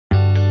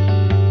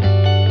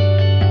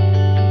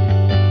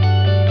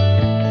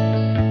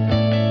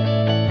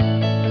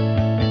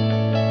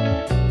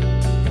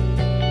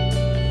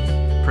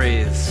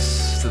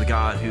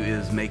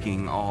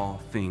making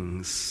all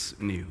things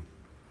new.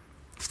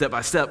 Step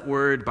by step,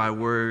 word by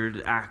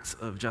word, act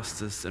of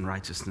justice and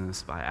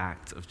righteousness by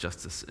act of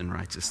justice and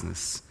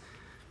righteousness.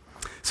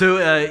 So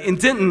in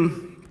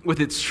Denton, with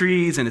its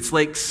trees and its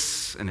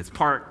lakes and its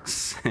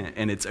parks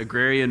and its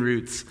agrarian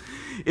roots,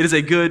 it is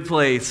a good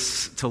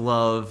place to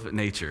love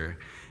nature.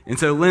 And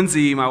so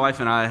Lindsay, my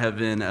wife, and I have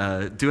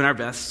been doing our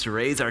best to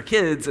raise our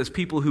kids as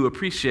people who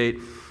appreciate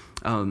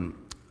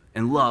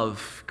and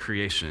love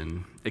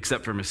creation,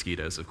 except for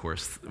mosquitoes, of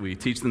course. We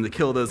teach them to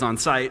kill those on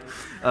sight.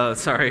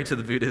 Sorry to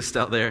the Buddhists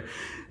out there.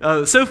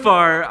 So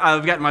far,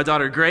 I've gotten my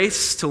daughter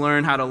Grace to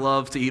learn how to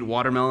love to eat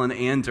watermelon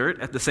and dirt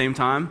at the same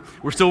time.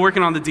 We're still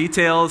working on the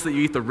details that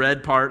you eat the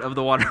red part of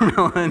the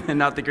watermelon and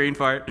not the green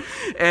part.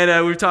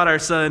 And we've taught our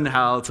son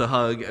how to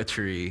hug a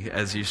tree,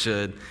 as you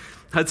should.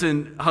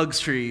 Hudson hugs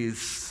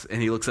trees,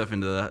 and he looks up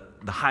into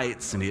the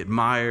heights, and he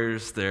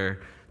admires their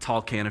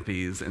tall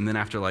canopies, and then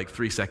after like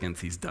 3 seconds,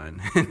 he's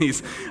done. And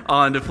he's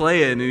on to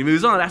playing, and he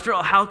moves on. After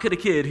all, how could a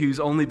kid who's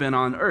only been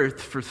on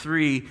Earth for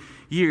 3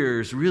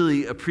 years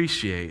really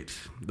appreciate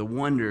the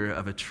wonder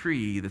of a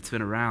tree that's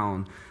been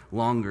around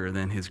longer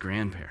than his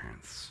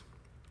grandparents?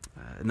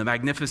 And the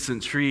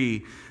magnificent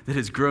tree that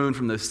has grown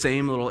from those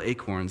same little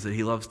acorns that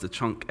he loves to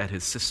chunk at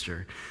his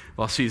sister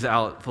while she's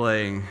out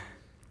playing.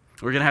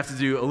 We're going to have to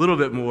do a little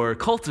bit more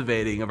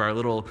cultivating of our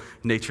little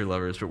nature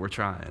lovers, but we're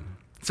trying.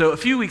 So a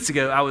few weeks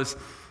ago, I was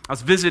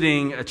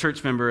visiting a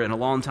church member and a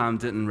longtime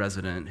Denton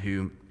resident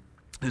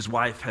whose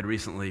wife had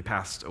recently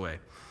passed away.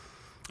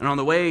 And on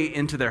the way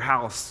into their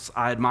house,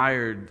 I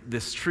admired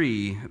this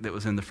tree that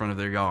was in the front of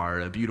their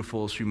yard, a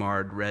beautiful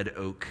Shumard red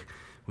oak.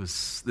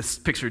 This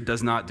picture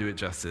does not do it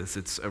justice.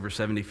 It's over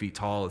 70 feet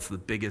tall. It's the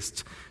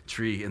biggest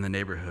tree in the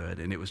neighborhood,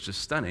 and it was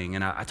just stunning.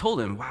 And I told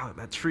him, wow,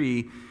 that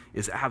tree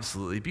is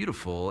absolutely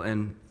beautiful.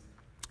 And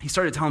he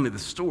started telling me the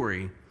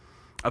story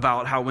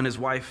about how when his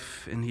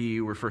wife and he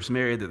were first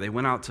married, that they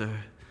went out to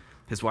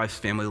his wife's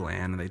family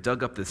land, and they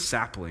dug up this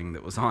sapling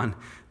that was on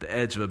the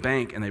edge of a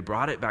bank, and they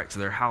brought it back to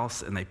their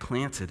house, and they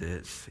planted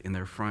it in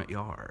their front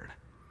yard.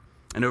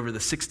 And over the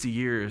 60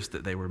 years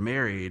that they were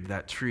married,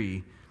 that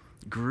tree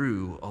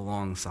grew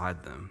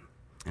alongside them.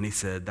 And he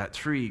said, that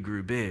tree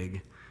grew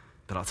big,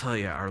 but I'll tell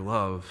you, our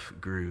love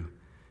grew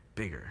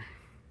bigger.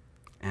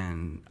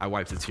 And I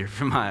wiped a tear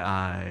from my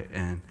eye,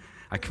 and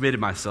I committed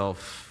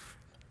myself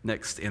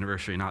next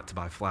anniversary not to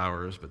buy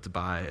flowers, but to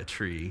buy a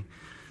tree,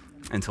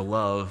 and to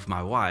love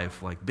my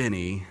wife like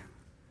Benny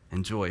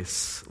and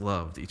Joyce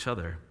loved each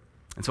other.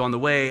 And so on the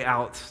way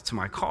out to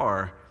my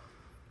car,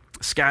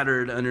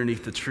 scattered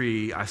underneath the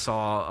tree, I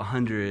saw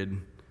 100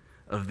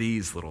 of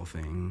these little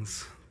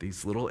things,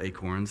 these little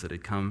acorns that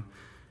had come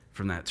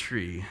from that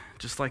tree,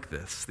 just like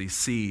this, these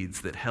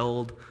seeds that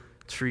held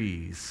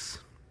trees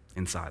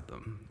inside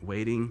them,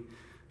 waiting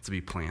to be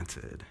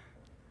planted,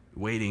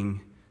 waiting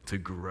to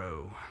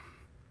grow.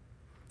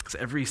 Because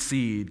every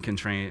seed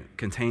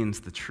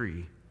contains the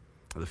tree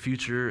of the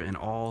future and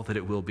all that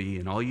it will be,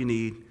 and all you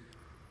need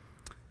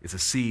is a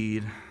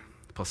seed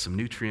plus some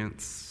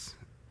nutrients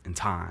and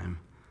time,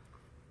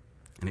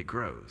 and it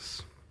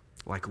grows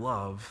like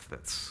love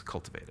that's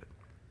cultivated.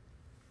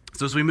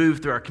 So as we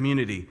move through our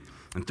community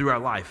and through our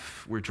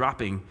life, we're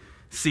dropping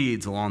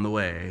seeds along the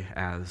way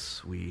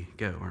as we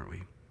go, aren't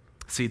we?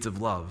 Seeds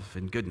of love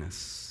and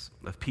goodness,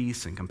 of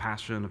peace and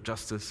compassion, of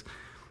justice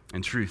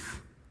and truth.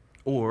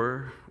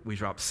 Or we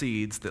drop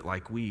seeds that,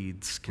 like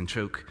weeds, can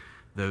choke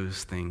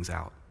those things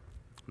out.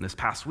 And this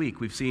past week,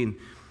 we've seen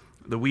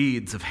the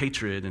weeds of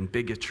hatred and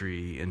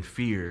bigotry and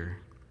fear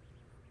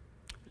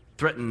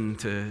threaten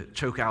to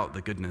choke out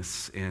the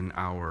goodness in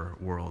our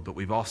world. But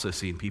we've also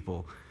seen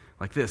people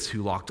like this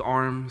who locked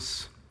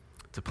arms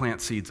to plant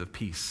seeds of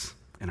peace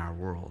in our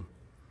world.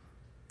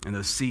 And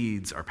those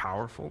seeds are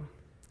powerful,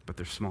 but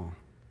they're small.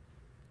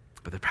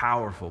 But they're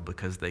powerful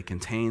because they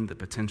contain the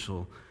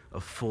potential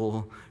of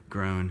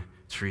full-grown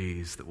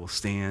trees that will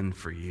stand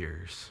for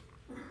years.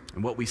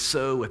 And what we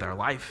sow with our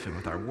life and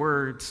with our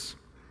words,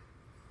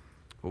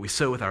 what we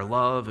sow with our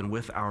love and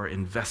with our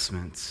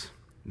investments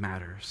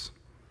matters.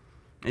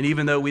 And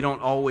even though we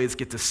don't always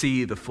get to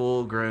see the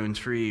full-grown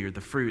tree or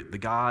the fruit, the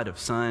God of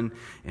sun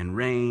and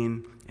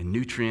rain and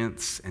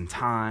nutrients and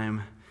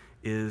time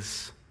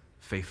is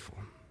faithful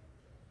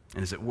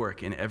and is at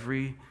work in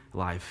every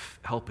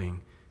life,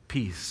 helping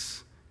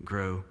peace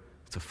grow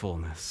to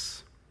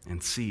fullness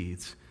and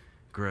seeds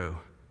grow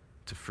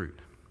to fruit.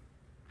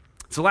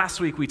 So last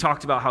week we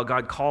talked about how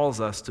God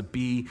calls us to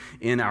be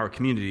in our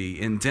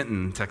community in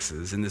Denton,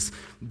 Texas, in this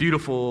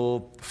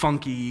beautiful,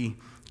 funky,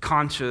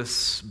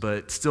 conscious,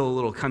 but still a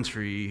little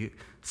country,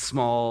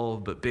 small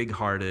but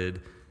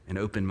big-hearted and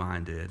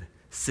open-minded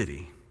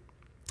city.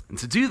 And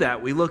to do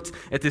that, we looked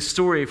at this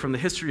story from the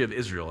history of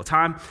Israel, a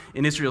time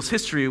in Israel's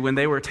history when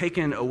they were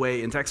taken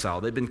away into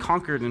exile. They'd been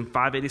conquered in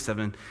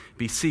 587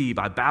 BC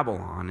by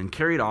Babylon and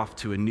carried off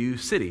to a new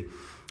city.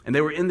 And they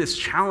were in this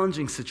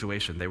challenging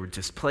situation. They were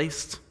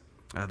displaced.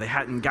 They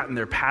hadn't gotten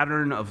their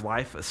pattern of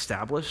life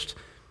established.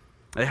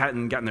 They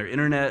hadn't gotten their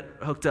internet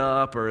hooked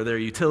up or their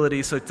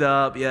utilities hooked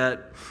up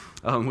yet,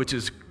 which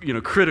is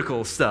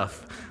critical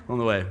stuff on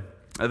the way.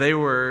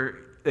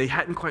 They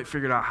hadn't quite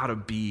figured out how to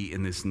be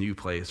in this new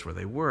place where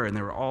they were, and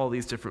there were all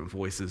these different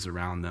voices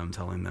around them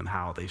telling them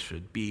how they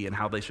should be and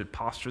how they should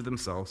posture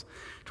themselves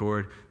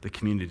toward the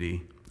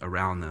community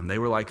around them. They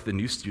were like the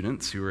new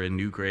students who were in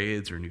new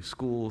grades or new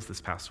schools this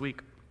past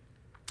week,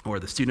 or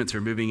the students who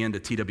are moving into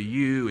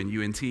TWU and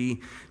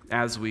UNT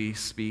as we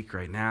speak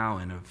right now,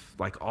 and of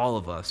like all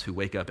of us who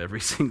wake up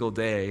every single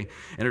day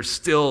and are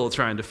still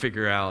trying to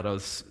figure out, I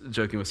was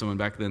joking with someone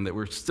back then that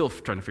we're still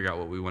trying to figure out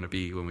what we want to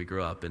be when we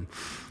grow up, and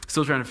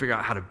still trying to figure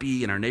out how to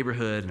be in our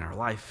neighborhood, in our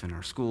life, in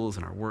our schools,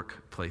 in our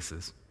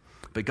workplaces.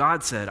 But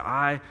God said,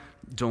 I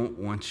don't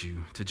want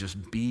you to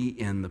just be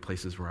in the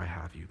places where I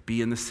have you,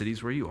 be in the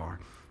cities where you are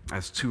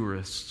as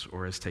tourists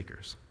or as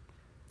takers.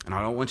 And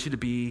I don't want you to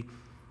be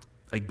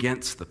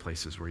against the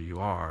places where you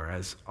are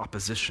as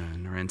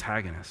opposition or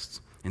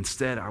antagonists.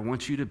 Instead, I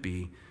want you to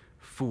be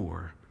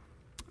for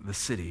the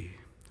city,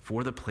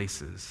 for the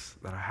places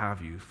that I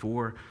have you,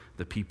 for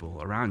the people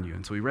around you.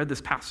 And so we read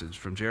this passage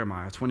from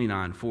Jeremiah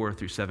 29,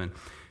 4-7.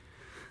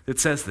 It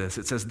says this.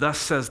 It says, "Thus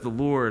says the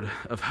Lord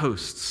of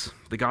hosts,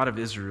 the God of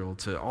Israel,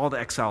 to all the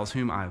exiles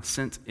whom I have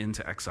sent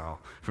into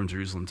exile from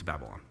Jerusalem to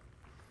Babylon."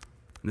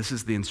 And this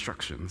is the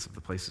instructions of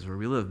the places where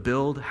we live.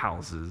 Build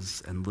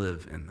houses and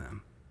live in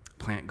them.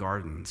 Plant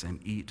gardens and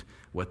eat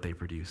what they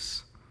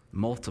produce.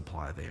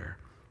 Multiply there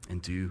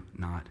and do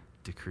not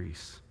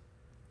decrease.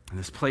 In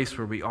this place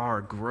where we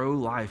are, grow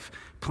life,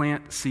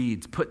 plant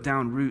seeds, put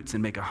down roots,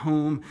 and make a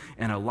home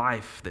and a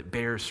life that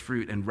bears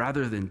fruit. And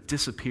rather than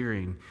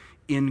disappearing,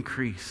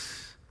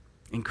 increase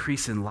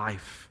in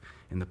life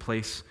in the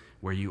place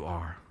where you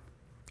are,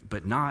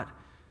 but not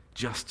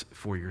just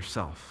for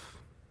yourself.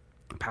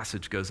 The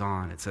passage goes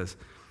on. It says,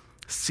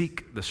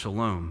 seek the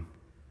shalom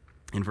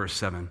in verse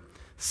 7.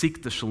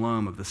 Seek the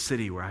shalom of the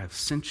city where I have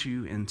sent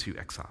you into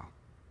exile.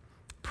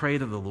 Pray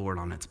to the Lord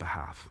on its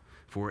behalf,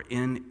 for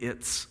in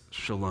its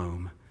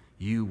shalom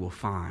you will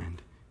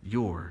find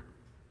your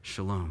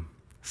shalom.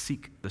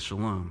 Seek the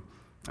shalom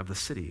of the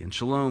city. And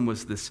shalom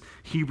was this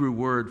Hebrew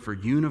word for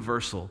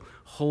universal,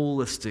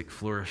 holistic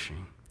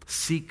flourishing.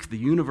 Seek the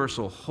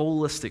universal,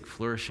 holistic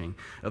flourishing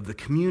of the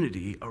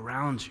community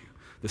around you,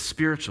 the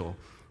spiritual,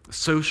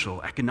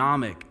 social,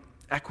 economic,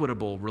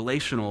 equitable,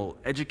 relational,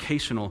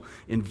 educational,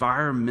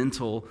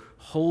 environmental,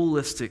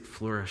 holistic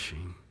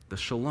flourishing, the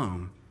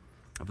shalom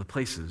of the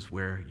places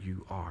where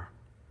you are.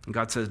 And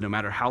God says, no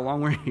matter how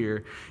long we're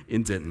here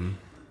in Denton,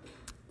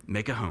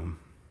 make a home,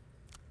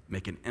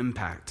 make an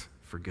impact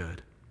for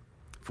good.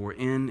 For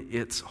in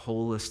its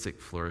holistic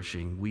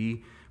flourishing,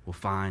 we will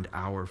find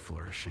our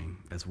flourishing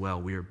as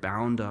well. We are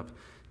bound up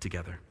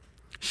together,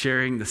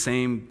 sharing the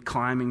same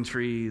climbing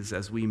trees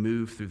as we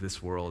move through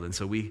this world. And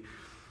so we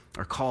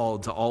are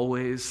called to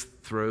always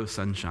throw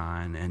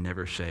sunshine and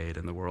never shade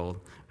in the world,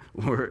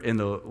 or in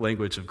the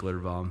language of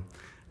Glitterbomb.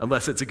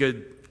 Unless it's a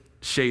good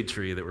shade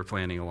tree that we're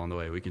planting along the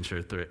way. We can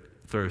sure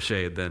throw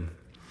shade then.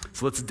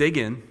 So let's dig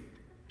in.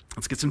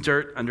 Let's get some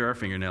dirt under our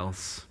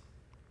fingernails.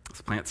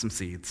 Let's plant some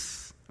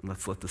seeds. And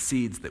let's let the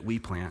seeds that we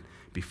plant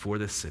be for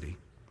this city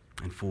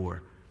and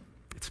for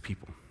its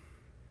people.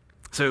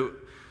 So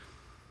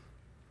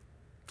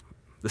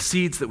the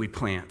seeds that we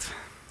plant,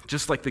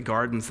 just like the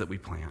gardens that we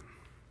plant,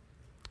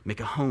 make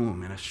a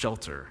home and a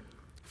shelter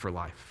for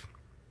life.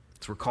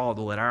 So we're called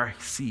to let our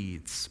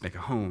seeds make a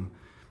home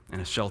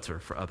and a shelter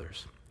for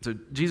others. So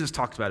Jesus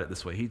talked about it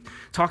this way. He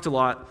talked a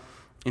lot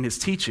in his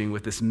teaching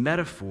with this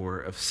metaphor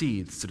of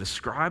seeds to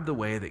describe the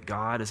way that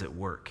God is at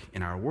work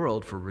in our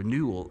world for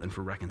renewal and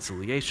for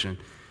reconciliation,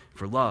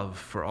 for love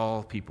for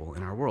all people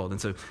in our world. And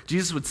so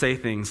Jesus would say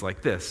things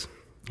like this.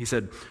 He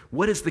said,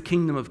 "What is the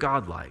kingdom of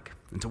God like?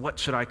 And to what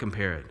should I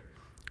compare it?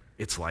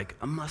 It's like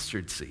a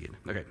mustard seed."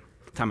 Okay,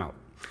 time out.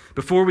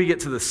 Before we get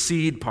to the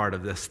seed part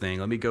of this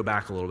thing, let me go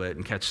back a little bit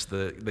and catch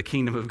the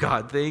kingdom of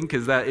God thing,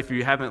 because that, if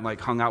you haven't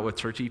hung out with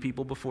churchy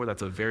people before,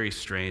 that's a very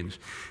strange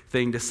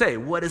thing to say.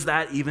 What does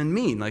that even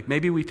mean?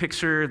 Maybe we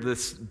picture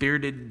this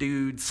bearded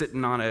dude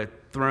sitting on a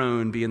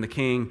throne being the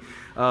king,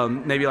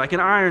 maybe like an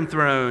iron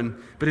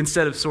throne, but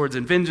instead of swords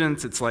and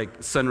vengeance, it's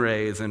like sun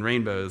rays and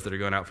rainbows that are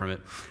going out from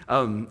it,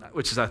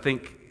 which is, I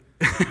think,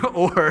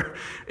 or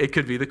it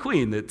could be the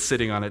queen that's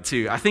sitting on it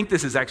too. I think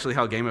this is actually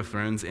how Game of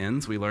Thrones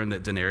ends. We learned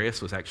that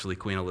Daenerys was actually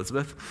Queen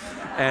Elizabeth,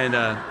 and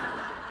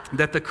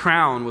that the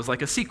crown was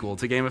like a sequel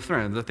to Game of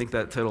Thrones. I think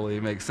that totally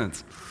makes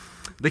sense.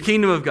 The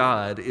kingdom of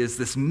God is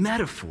this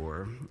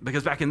metaphor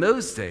because back in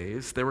those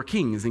days, there were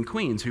kings and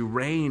queens who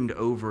reigned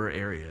over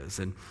areas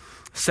and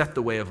set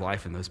the way of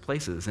life in those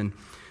places. And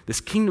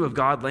this kingdom of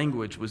God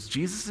language was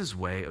Jesus'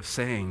 way of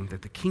saying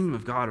that the kingdom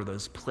of God are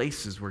those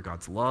places where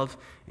God's love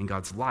and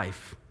God's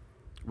life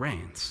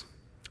reigns.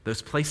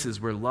 Those places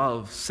where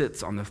love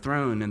sits on the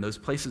throne, and those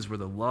places where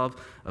the love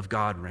of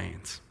God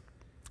reigns.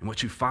 And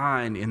what you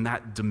find in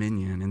that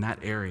dominion, in that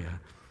area,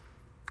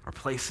 are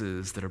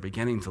places that are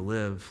beginning to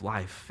live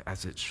life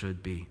as it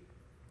should be.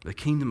 The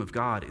kingdom of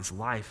God is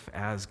life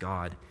as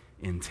God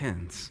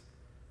intends.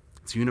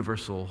 It's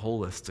universal,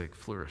 holistic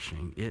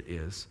flourishing. It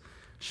is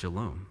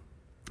shalom.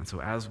 And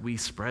so as we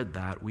spread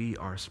that, we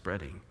are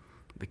spreading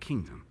the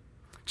kingdom.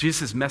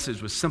 Jesus'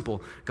 message was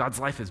simple. God's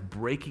life is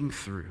breaking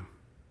through.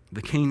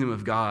 The kingdom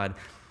of God,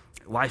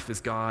 life as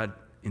God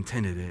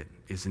intended it,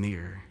 is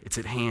near. It's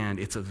at hand.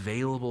 It's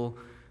available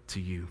to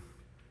you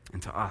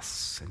and to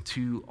us and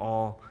to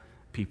all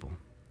people.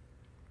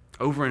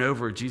 Over and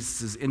over,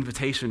 Jesus'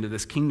 invitation to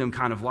this kingdom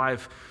kind of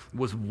life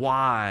was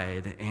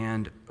wide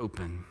and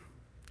open.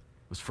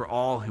 It was for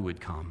all who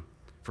would come,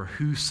 for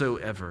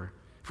whosoever,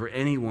 for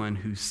anyone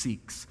who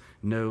seeks,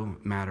 no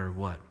matter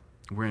what.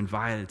 We're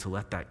invited to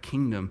let that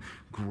kingdom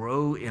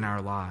grow in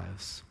our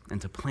lives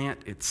and to plant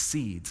its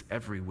seeds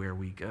everywhere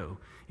we go,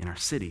 in our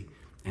city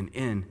and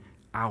in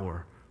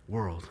our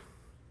world.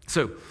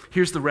 So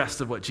here's the rest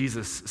of what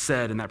Jesus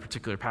said in that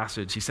particular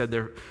passage. He said,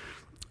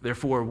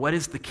 therefore, what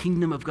is the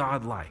kingdom of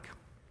God like?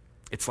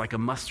 It's like a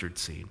mustard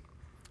seed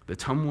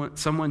that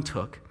someone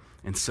took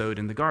and sowed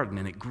in the garden,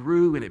 and it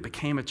grew and it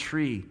became a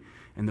tree,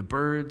 and the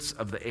birds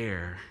of the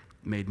air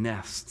made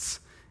nests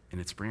in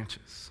its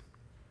branches.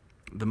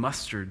 The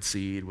mustard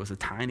seed was a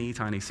tiny,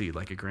 tiny seed,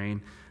 like a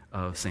grain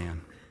of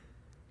sand.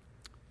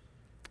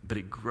 But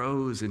it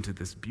grows into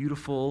this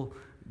beautiful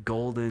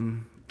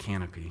golden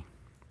canopy,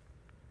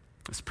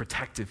 this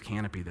protective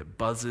canopy that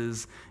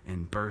buzzes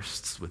and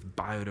bursts with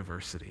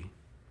biodiversity.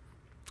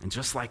 And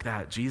just like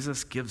that,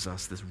 Jesus gives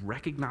us this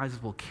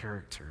recognizable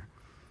character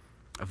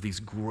of these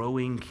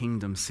growing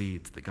kingdom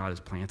seeds that God is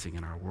planting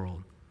in our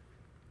world.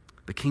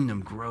 The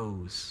kingdom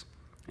grows,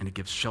 and it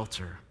gives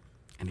shelter,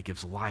 and it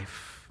gives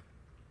life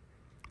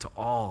to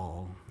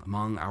all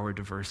among our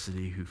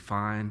diversity who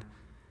find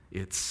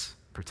its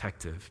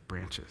protective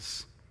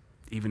branches.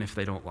 Even if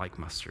they don't like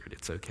mustard,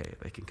 it's okay.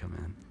 They can come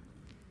in.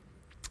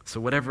 So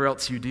whatever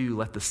else you do,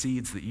 let the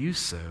seeds that you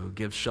sow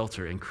give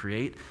shelter and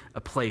create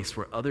a place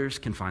where others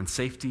can find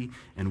safety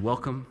and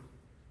welcome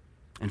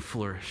and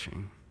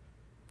flourishing.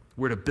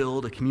 We're to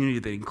build a community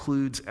that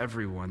includes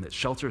everyone, that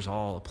shelters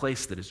all, a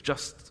place that is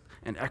just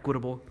and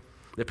equitable,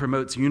 that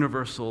promotes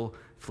universal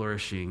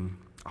flourishing,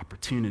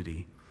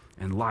 opportunity,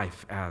 and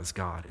life as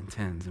God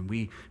intends. And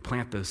we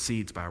plant those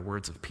seeds by our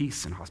words of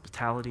peace and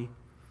hospitality,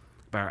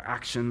 by our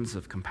actions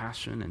of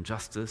compassion and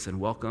justice and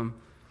welcome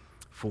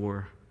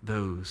for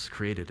those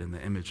created in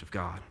the image of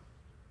God,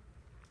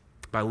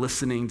 by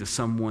listening to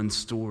someone's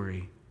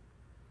story,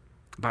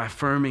 by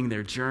affirming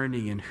their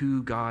journey and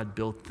who God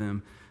built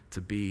them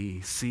to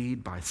be.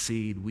 Seed by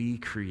seed, we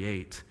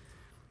create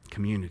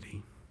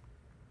community,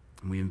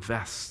 and we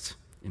invest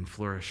in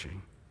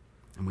flourishing,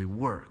 and we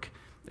work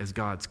as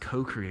God's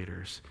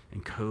co-creators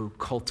and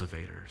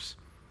co-cultivators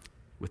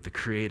with the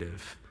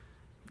creative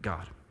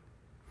God.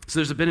 So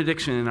there's a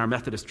benediction in our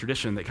Methodist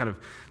tradition that kind of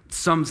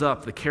sums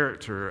up the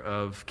character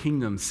of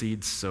kingdom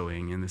seed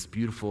sowing in this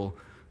beautiful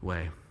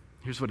way.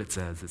 Here's what it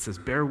says. It says,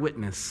 bear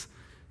witness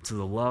to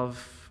the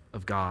love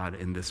of God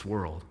in this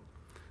world,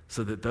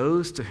 so that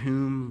those to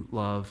whom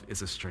love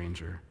is a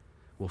stranger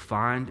will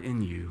find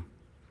in you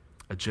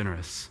a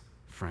generous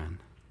friend.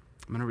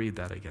 I'm going to read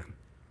that again.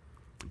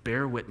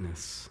 Bear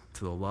witness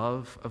to the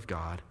love of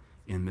God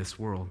in this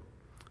world,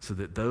 so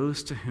that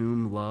those to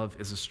whom love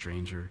is a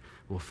stranger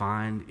will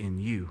find in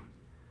you,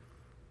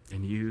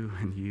 and you,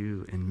 and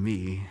you, and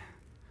me,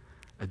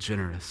 a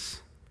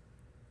generous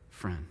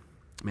friend.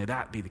 May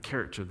that be the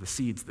character of the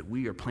seeds that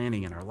we are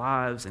planting in our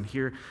lives and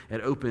here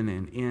at Open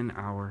and in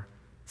our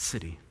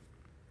city,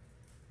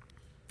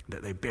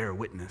 that they bear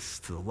witness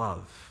to the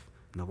love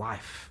and the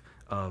life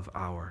of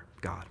our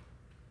God.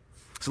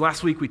 So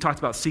last week we talked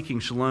about seeking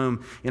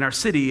shalom in our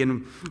city,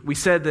 and we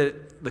said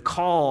that the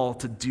call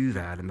to do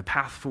that and the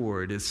path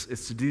forward is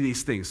to do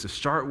these things, to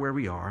start where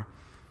we are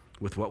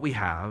with what we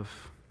have,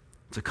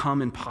 to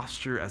come in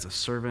posture as a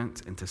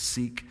servant, and to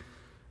seek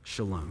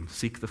shalom,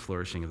 seek the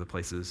flourishing of the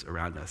places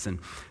around us. And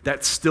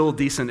that's still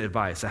decent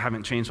advice. I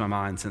haven't changed my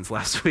mind since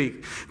last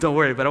week. Don't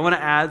worry, but I want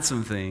to add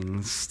some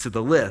things to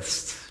the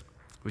list.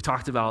 We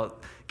talked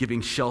about giving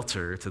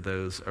shelter to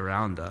those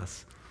around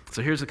us.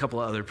 So here's a couple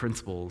of other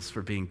principles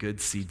for being good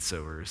seed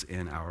sowers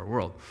in our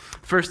world.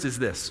 First is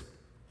this: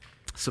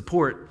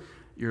 support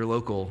your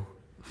local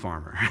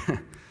farmer.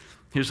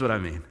 Here's what I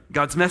mean.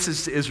 God's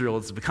message to Israel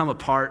is to become a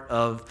part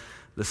of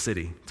the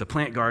city, to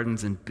plant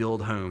gardens and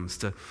build homes,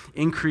 to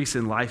increase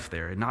in life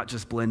there and not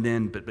just blend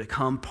in, but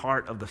become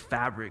part of the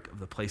fabric of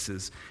the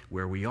places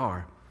where we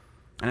are.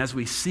 And as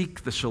we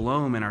seek the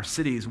shalom in our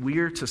cities,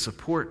 we're to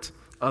support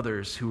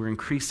others who are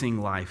increasing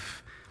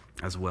life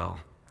as well.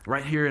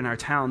 Right here in our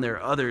town, there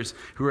are others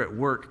who are at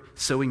work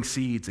sowing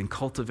seeds and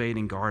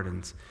cultivating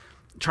gardens,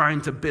 trying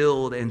to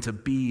build and to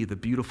be the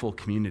beautiful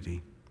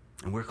community.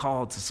 And we're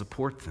called to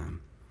support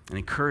them and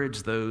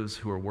encourage those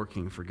who are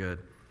working for good,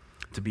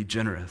 to be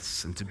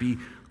generous and to be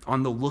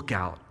on the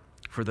lookout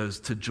for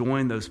those, to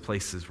join those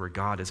places where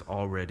God is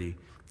already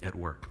at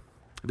work.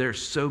 There are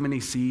so many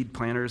seed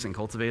planters and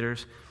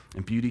cultivators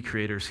and beauty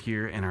creators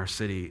here in our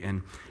city,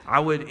 and I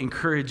would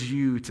encourage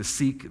you to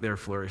seek their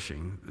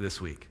flourishing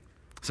this week.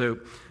 So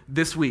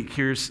this week,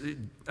 here's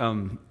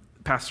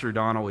Pastor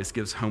Don always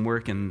gives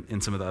homework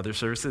in some of the other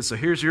services. So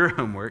here's your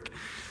homework.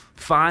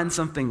 Find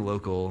something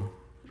local,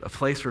 a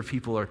place where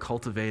people are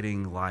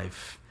cultivating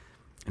life,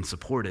 and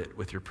support it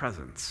with your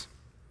presence.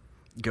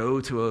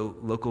 Go to a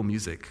local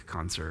music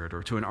concert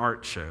or to an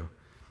art show.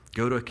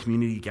 Go to a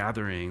community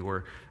gathering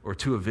or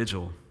to a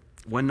vigil.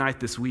 One night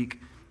this week,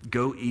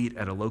 go eat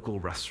at a local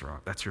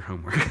restaurant. That's your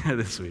homework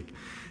this week.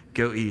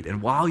 Go eat.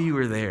 And while you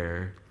are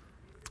there,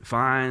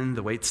 find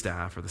the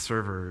waitstaff or the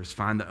servers,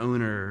 find the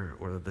owner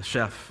or the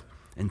chef,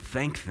 and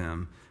thank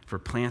them for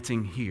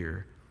planting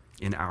here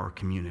in our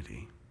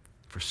community,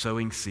 for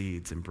sowing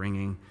seeds and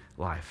bringing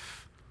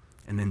life.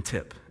 And then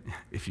tip,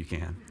 if you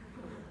can.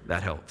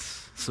 That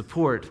helps.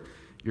 Support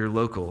your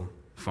local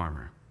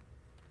farmer.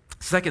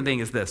 Second thing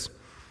is this: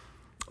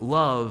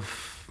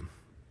 love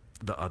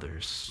the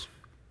others.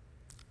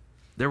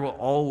 There will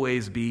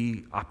always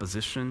be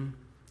opposition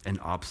and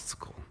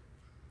obstacle.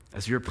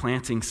 As you're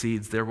planting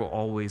seeds, there will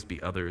always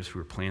be others who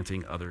are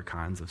planting other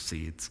kinds of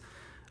seeds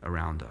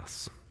around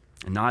us.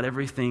 And not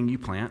everything you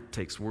plant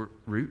takes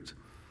root.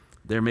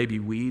 There may be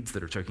weeds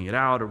that are choking it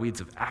out, or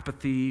weeds of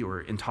apathy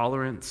or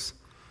intolerance,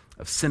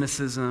 of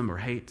cynicism or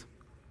hate.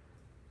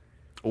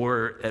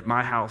 Or at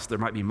my house, there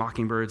might be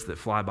mockingbirds that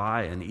fly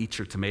by and eat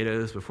your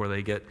tomatoes before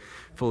they get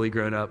fully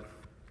grown up.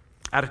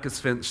 Atticus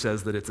Finch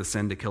says that it's a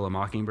sin to kill a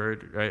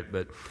mockingbird, right?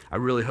 But I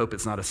really hope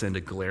it's not a sin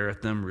to glare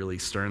at them really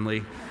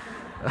sternly.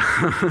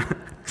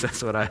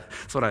 That's what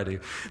I do.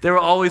 There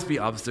will always be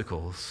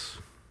obstacles.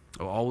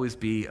 There will always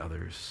be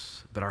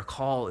others. But our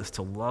call is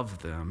to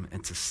love them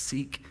and to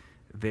seek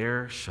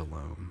their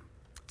shalom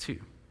too,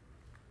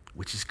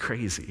 which is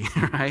crazy,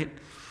 right?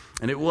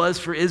 And it was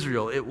for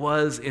Israel. It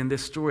was in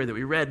this story that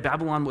we read.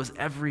 Babylon was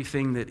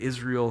everything that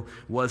Israel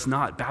was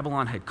not.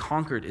 Babylon had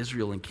conquered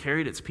Israel and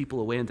carried its people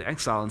away into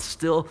exile, and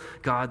still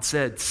God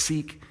said,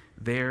 seek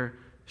their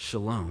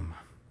shalom.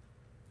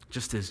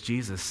 Just as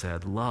Jesus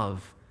said,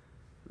 love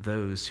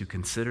those who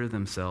consider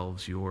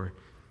themselves your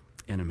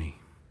enemy.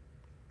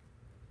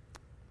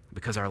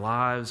 Because our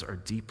lives are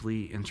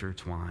deeply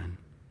intertwined.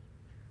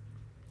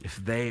 If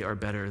they are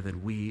better,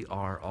 then we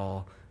are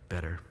all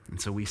better.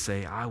 And so we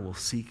say, I will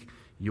seek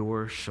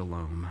your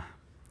shalom,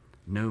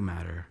 no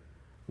matter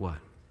what.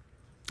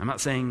 I'm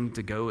not saying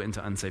to go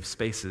into unsafe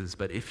spaces,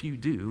 but if you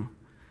do,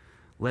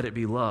 let it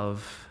be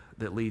love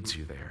that leads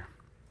you there.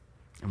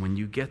 And when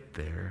you get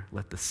there,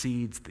 let the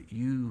seeds that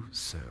you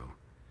sow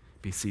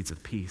be seeds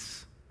of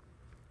peace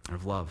and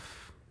of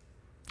love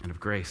and of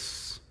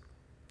grace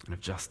and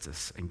of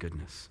justice and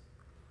goodness.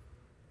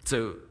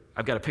 So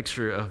I've got a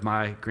picture of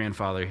my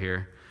grandfather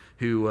here,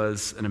 who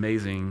was an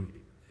amazing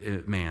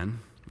man.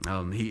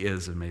 He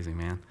is an amazing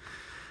man.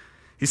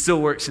 He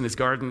still works in his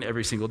garden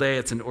every single day.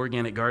 It's an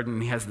organic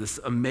garden. He has this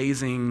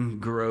amazing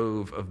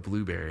grove of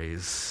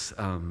blueberries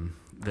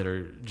that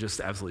are just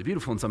absolutely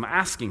beautiful. And so I'm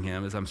asking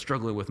him, as I'm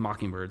struggling with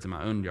mockingbirds in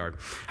my own yard,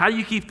 how do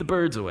you keep the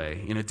birds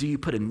away? Do you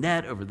put a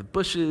net over the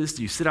bushes?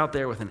 Do you sit out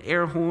there with an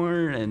air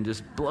horn and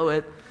just blow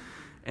it?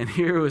 And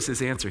here was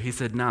his answer. He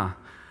said, nah,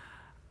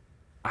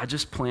 I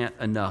just plant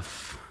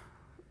enough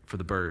for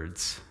the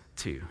birds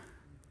too.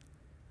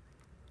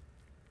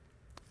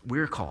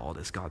 We're called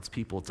as God's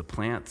people to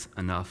plant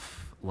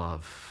enough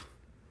love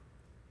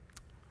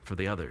for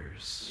the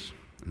others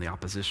and the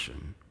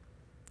opposition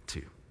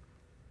too.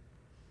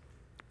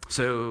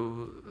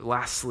 So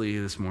lastly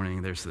this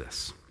morning, there's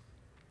this,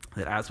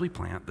 that as we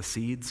plant, the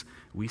seeds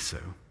we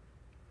sow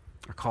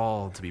are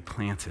called to be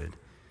planted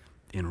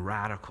in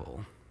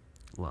radical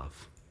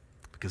love.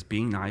 Because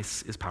being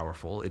nice is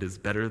powerful. It is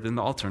better than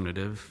the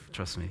alternative,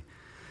 trust me.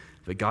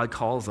 But God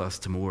calls us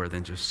to more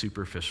than just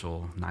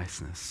superficial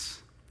niceness.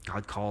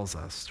 God calls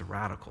us to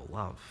radical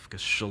love,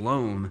 because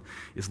shalom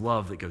is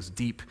love that goes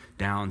deep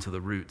down to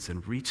the roots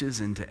and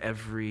reaches into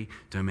every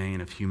domain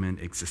of human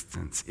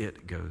existence.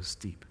 It goes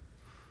deep.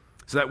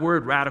 So that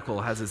word radical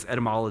has its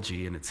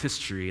etymology and its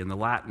history in the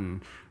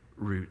Latin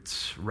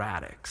root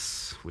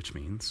radix, which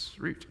means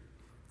root,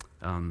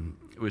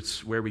 which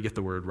is where we get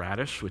the word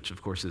radish, which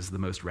of course is the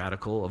most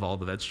radical of all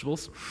the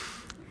vegetables.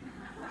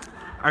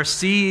 Our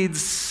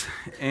seeds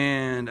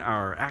and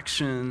our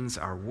actions,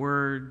 our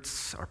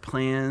words, our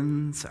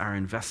plans, our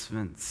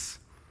investments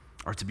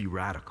are to be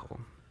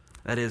radical.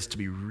 That is, to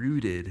be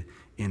rooted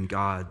in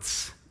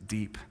God's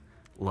deep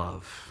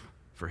love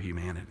for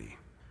humanity.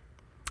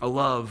 A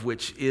love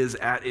which is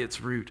at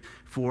its root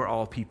for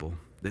all people,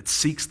 that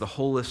seeks the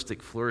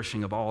holistic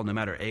flourishing of all, no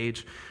matter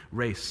age,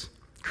 race,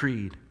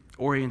 creed,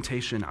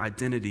 orientation,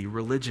 identity,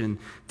 religion,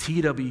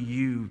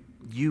 TWU,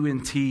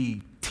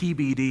 UNT,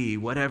 TBD,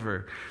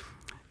 whatever.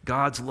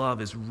 God's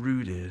love is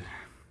rooted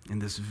in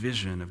this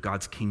vision of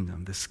God's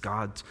kingdom, this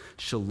God's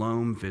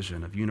shalom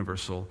vision of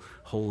universal,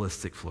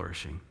 holistic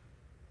flourishing.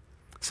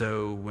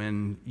 So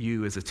when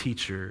you as a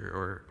teacher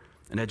or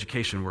an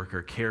education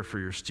worker care for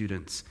your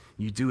students,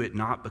 you do it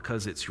not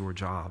because it's your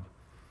job,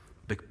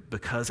 but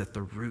because at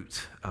the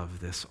root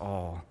of this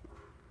all,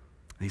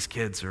 these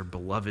kids are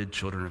beloved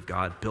children of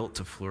God, built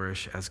to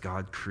flourish as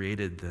God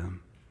created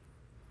them.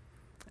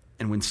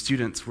 And when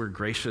students were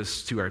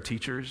gracious to our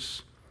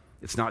teachers,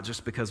 it's not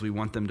just because we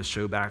want them to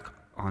show back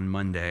on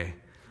Monday,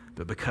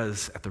 but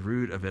because at the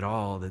root of it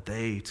all, that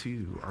they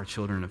too are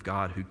children of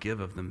God who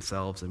give of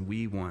themselves, and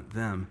we want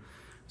them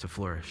to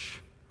flourish.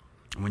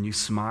 And when you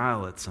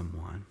smile at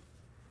someone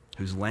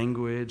whose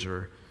language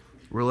or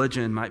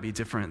religion might be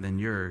different than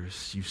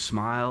yours, you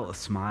smile a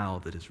smile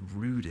that is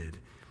rooted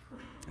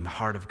in the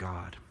heart of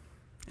God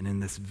and in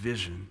this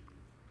vision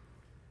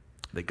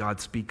that God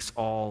speaks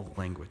all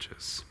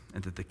languages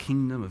and that the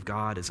kingdom of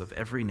God is of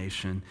every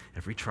nation,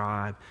 every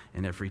tribe,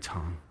 and every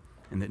tongue,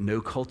 and that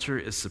no culture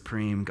is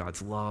supreme.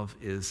 God's love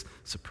is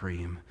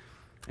supreme.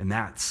 And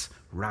that's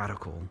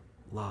radical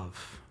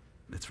love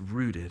that's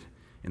rooted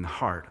in the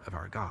heart of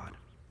our God.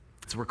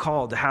 So we're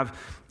called to have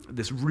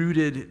this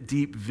rooted,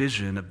 deep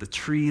vision of the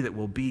tree that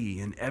will be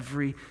in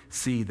every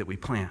seed that we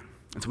plant.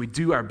 And so we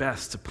do our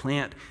best to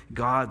plant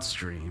God's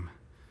dream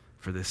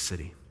for this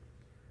city.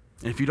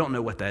 And if you don't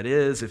know what that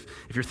is, if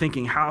you're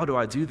thinking, how do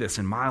I do this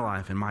in my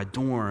life, in my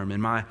dorm,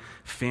 in my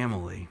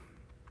family,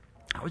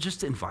 I would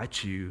just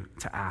invite you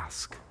to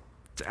ask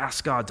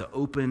God to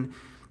open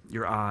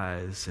your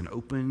eyes and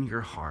open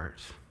your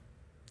heart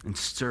and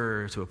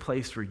stir to a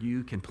place where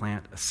you can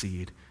plant a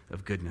seed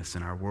of goodness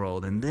in our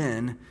world, and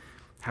then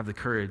have the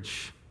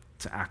courage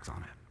to act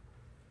on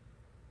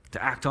it.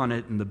 To act on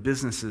it in the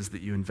businesses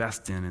that you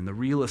invest in the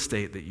real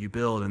estate that you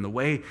build, and the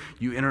way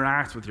you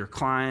interact with your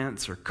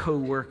clients or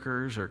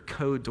co-workers or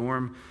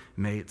co-dorm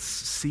mates.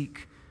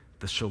 Seek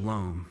the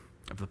shalom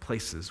of the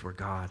places where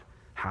God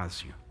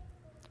has you.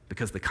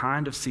 Because the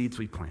kind of seeds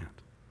we plant,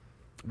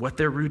 what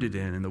they're rooted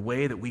in, and the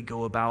way that we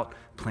go about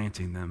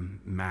planting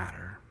them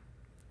matter.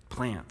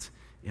 Plant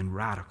in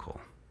radical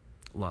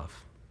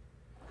love.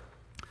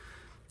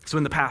 So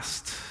in the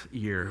past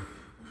year,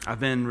 I've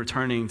been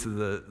returning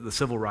to the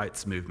civil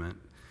rights movement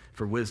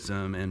for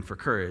wisdom and for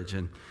courage.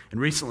 And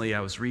recently I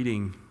was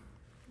reading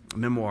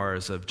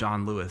memoirs of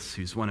John Lewis,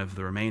 who's one of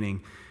the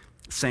remaining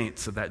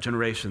saints of that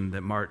generation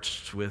that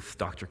marched with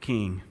Dr.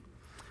 King.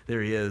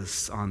 There he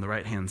is on the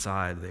right-hand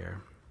side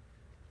there.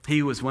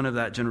 He was one of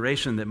that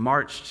generation that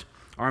marched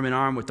arm in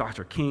arm with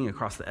Dr. King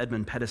across the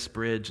Edmund Pettus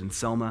Bridge in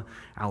Selma,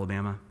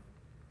 Alabama.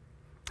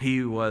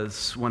 He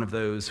was one of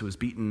those who was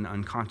beaten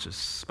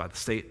unconscious by the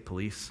state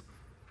police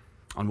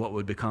on what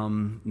would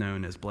become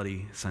known as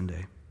Bloody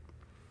Sunday.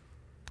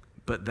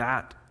 But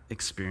that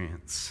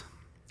experience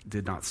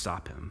did not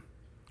stop him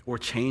or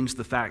change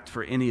the fact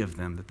for any of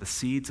them that the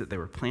seeds that they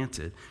were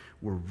planted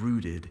were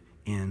rooted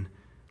in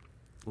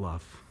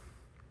love.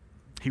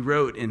 He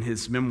wrote in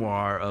his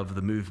memoir of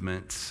the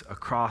movement,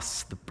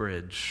 Across the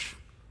Bridge,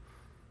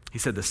 he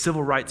said the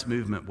civil rights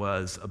movement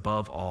was,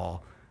 above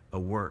all, a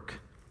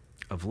work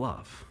of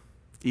love.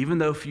 Even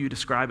though few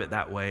describe it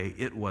that way,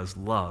 it was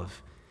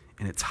love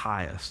in its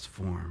highest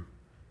form,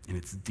 in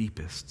its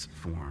deepest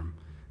form,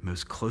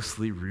 most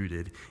closely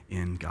rooted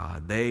in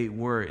God. They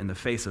were, in the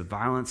face of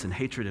violence and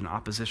hatred and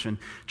opposition,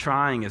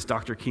 trying, as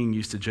Dr. King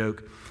used to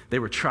joke, they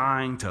were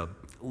trying to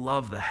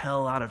love the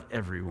hell out of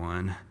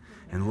everyone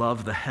and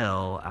love the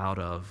hell out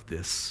of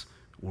this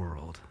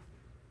world,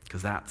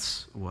 because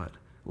that's what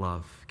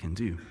love can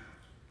do.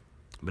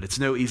 But it's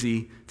no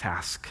easy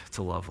task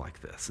to love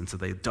like this. And so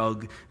they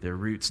dug their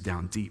roots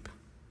down deep.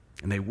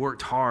 And they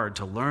worked hard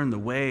to learn the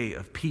way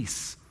of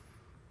peace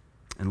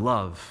and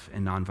love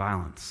and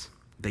nonviolence.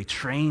 They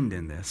trained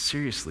in this,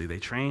 seriously. They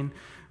trained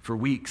for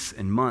weeks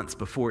and months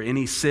before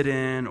any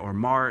sit-in or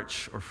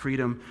march or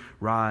freedom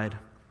ride.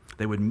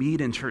 They would meet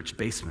in church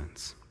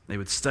basements. They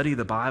would study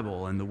the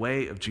Bible and the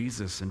way of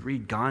Jesus and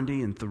read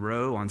Gandhi and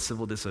Thoreau on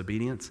civil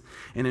disobedience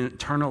and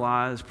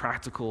internalize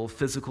practical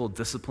physical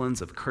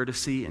disciplines of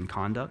courtesy and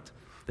conduct.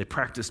 They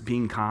practiced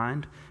being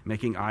kind,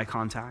 making eye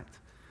contact.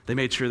 They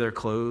made sure their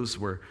clothes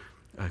were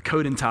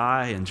coat and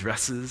tie and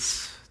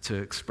dresses to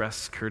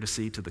express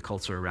courtesy to the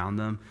culture around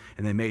them.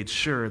 And they made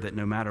sure that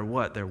no matter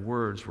what, their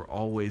words were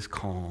always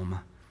calm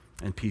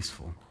and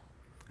peaceful.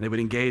 And they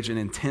would engage in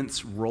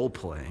intense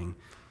role-playing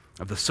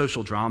of the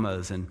social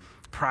dramas and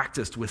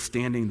practiced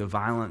withstanding the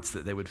violence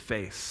that they would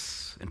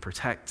face and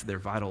protect their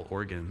vital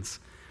organs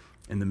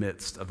in the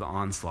midst of the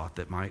onslaught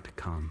that might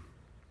come.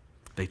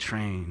 They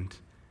trained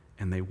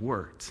and they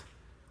worked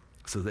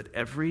so that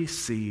every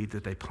seed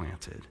that they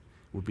planted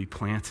would be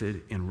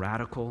planted in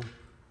radical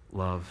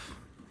love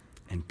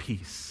and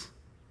peace,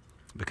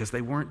 because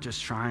they weren't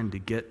just trying to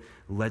get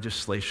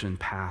legislation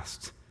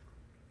passed.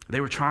 They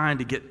were trying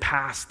to get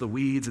past the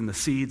weeds and the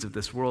seeds of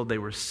this world. They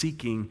were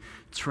seeking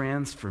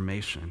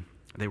transformation.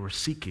 They were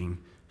seeking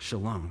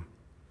shalom.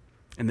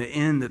 And the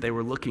end that they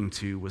were looking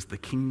to was the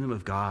kingdom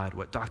of God,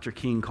 what Dr.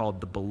 King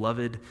called the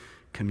beloved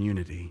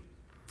community.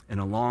 And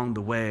along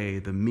the way,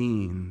 the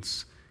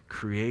means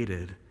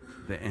created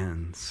the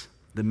ends.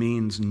 The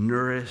means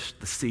nourished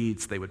the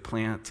seeds they would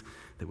plant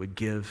that would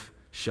give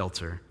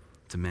shelter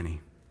to many.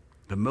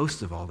 But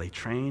most of all, they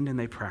trained and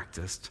they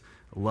practiced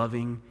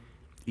loving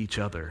each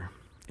other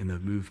in the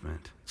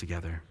movement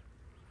together.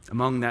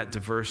 Among that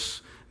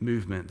diverse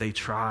movement, they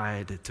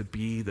tried to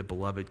be the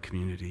beloved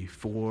community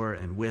for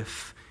and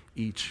with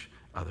each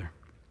other.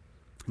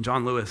 And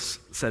John Lewis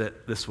said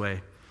it this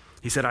way.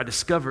 He said, I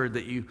discovered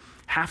that you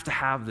have to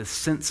have this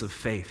sense of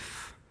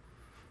faith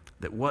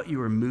that what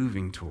you are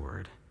moving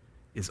toward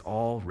is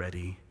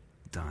already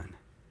done,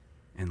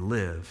 and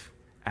live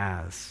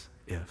as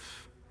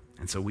if.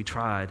 And so we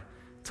tried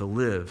to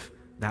live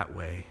that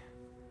way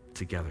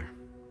together.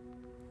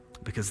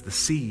 Because the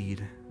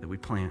seed that we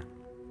plant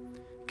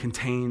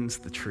contains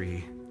the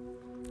tree.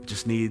 It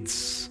just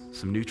needs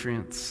some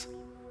nutrients,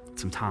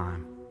 some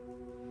time.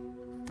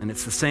 And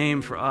it's the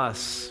same for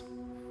us.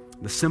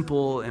 The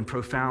simple and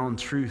profound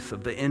truth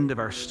of the end of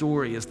our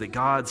story is that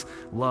God's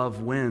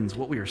love wins.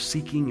 What we are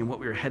seeking and what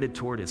we are headed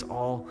toward is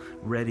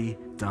already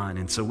done.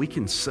 And so we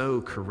can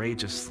sow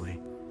courageously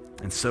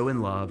and sow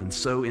in love and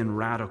sow in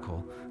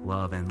radical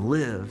love and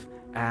live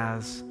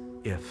as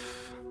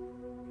if.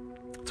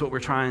 It's what we're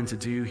trying to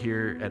do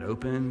here at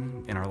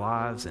Open in our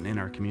lives and in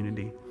our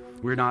community.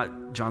 We're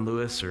not John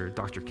Lewis or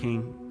Dr.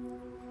 King.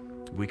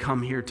 We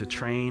come here to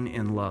train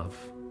in love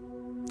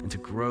and to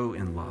grow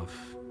in love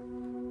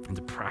and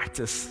to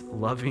practice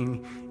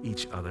loving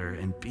each other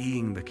and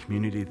being the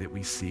community that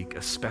we seek,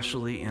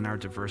 especially in our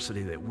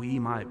diversity, that we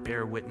might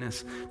bear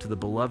witness to the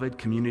beloved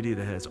community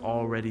that has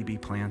already been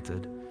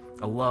planted,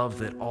 a love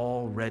that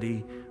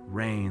already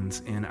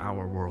reigns in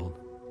our world.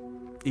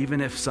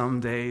 Even if some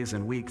days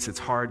and weeks it's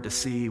hard to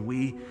see,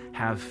 we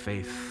have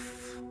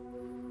faith.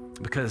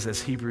 Because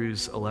as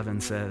Hebrews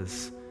 11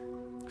 says,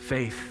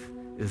 faith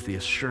is the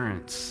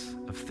assurance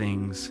of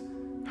things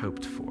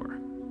hoped for,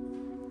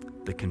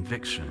 the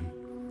conviction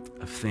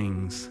of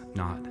things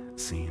not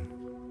seen.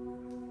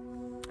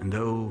 And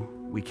though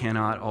we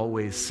cannot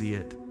always see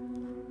it,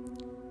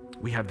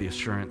 we have the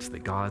assurance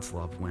that God's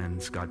love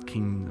wins, God's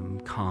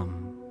kingdom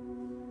come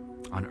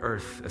on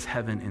earth as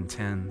heaven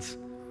intends,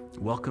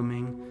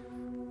 welcoming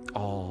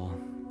all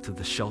to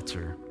the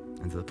shelter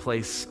and to the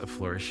place of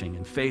flourishing.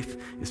 And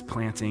faith is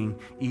planting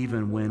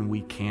even when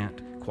we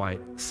can't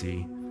quite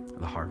see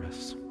the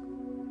harvest.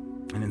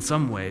 And in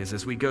some ways,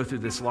 as we go through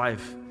this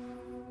life,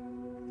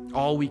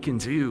 all we can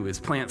do is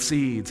plant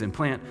seeds and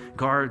plant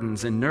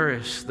gardens and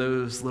nourish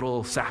those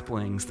little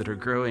saplings that are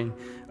growing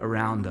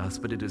around us.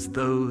 But it is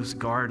those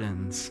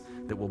gardens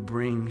that will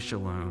bring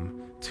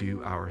shalom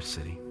to our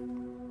city.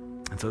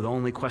 And so the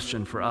only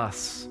question for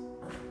us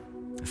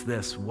is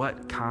this: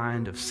 what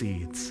kind of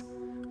seeds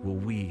will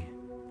we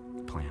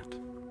plant?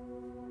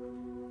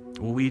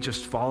 Will we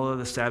just follow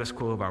the status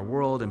quo of our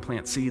world and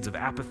plant seeds of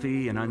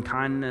apathy and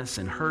unkindness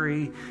and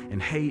hurry and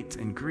hate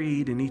and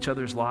greed in each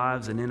other's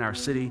lives and in our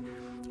city?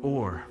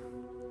 Or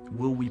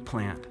will we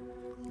plant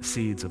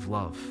seeds of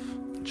love,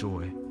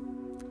 joy,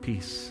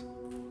 peace,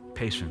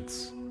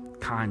 patience,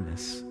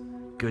 kindness,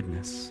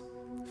 goodness,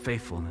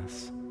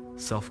 faithfulness,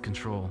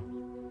 self-control,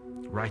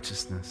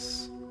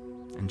 righteousness,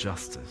 and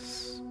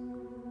justice?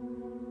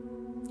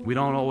 We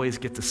don't always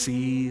get to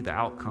see the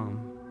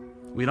outcome.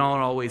 We don't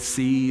always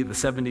see the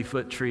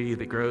 70-foot tree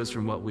that grows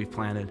from what we've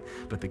planted,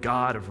 but the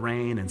God of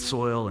rain and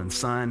soil and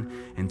sun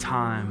and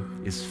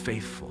time is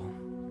faithful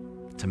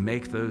to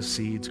make those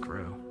seeds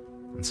grow.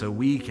 And so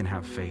we can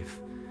have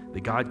faith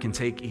that God can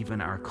take even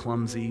our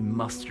clumsy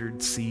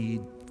mustard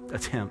seed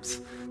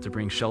attempts to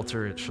bring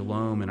shelter at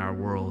shalom in our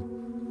world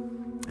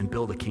and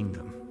build a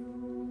kingdom.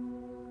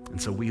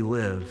 And so we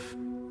live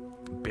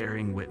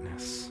bearing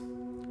witness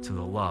to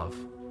the love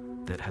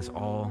that has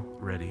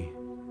already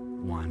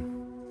won.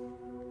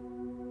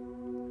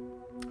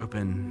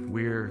 Open,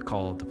 we're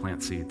called to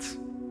plant seeds,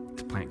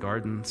 to plant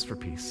gardens for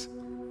peace.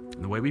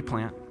 And the way we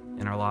plant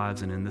in our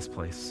lives and in this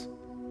place,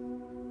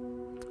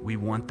 we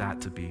want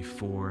that to be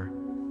for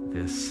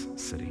this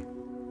city.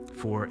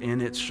 For in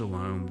its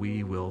shalom,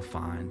 we will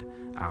find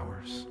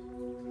ours.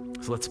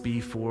 So let's be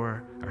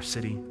for our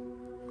city,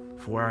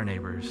 for our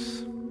neighbors,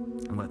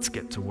 and let's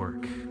get to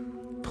work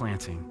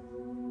planting,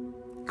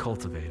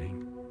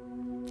 cultivating,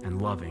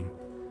 and loving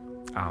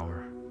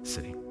our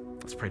city.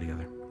 Let's pray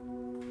together.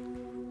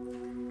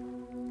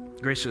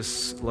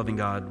 Gracious, loving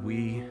God,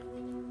 we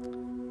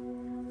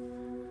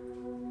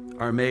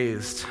are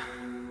amazed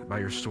by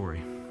your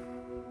story.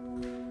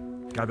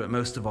 God, but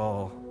most of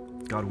all,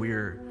 God,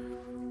 we're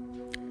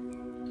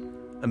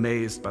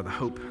amazed by the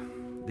hope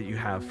that you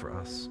have for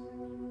us.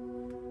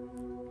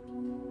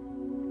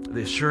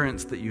 The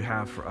assurance that you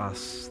have for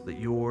us that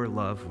your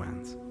love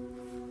wins.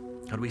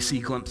 God, we see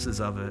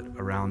glimpses of it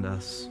around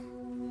us.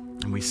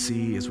 And we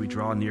see as we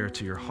draw near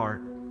to your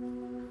heart,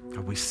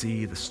 God, we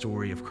see the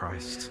story of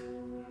Christ.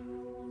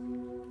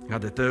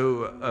 God, that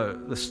though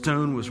the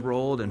stone was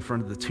rolled in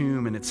front of the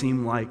tomb and it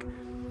seemed like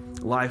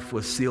life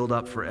was sealed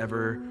up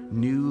forever,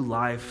 new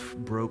life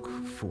broke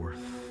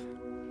forth.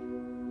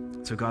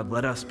 So God,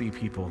 let us be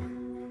people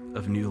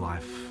of new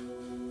life.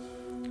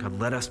 God,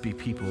 let us be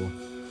people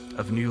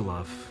of new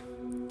love.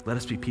 Let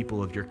us be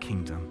people of your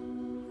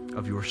kingdom,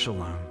 of your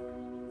shalom,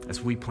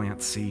 as we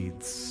plant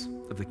seeds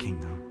of the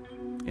kingdom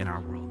in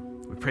our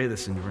world. We pray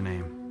this in your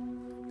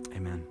name.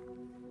 Amen.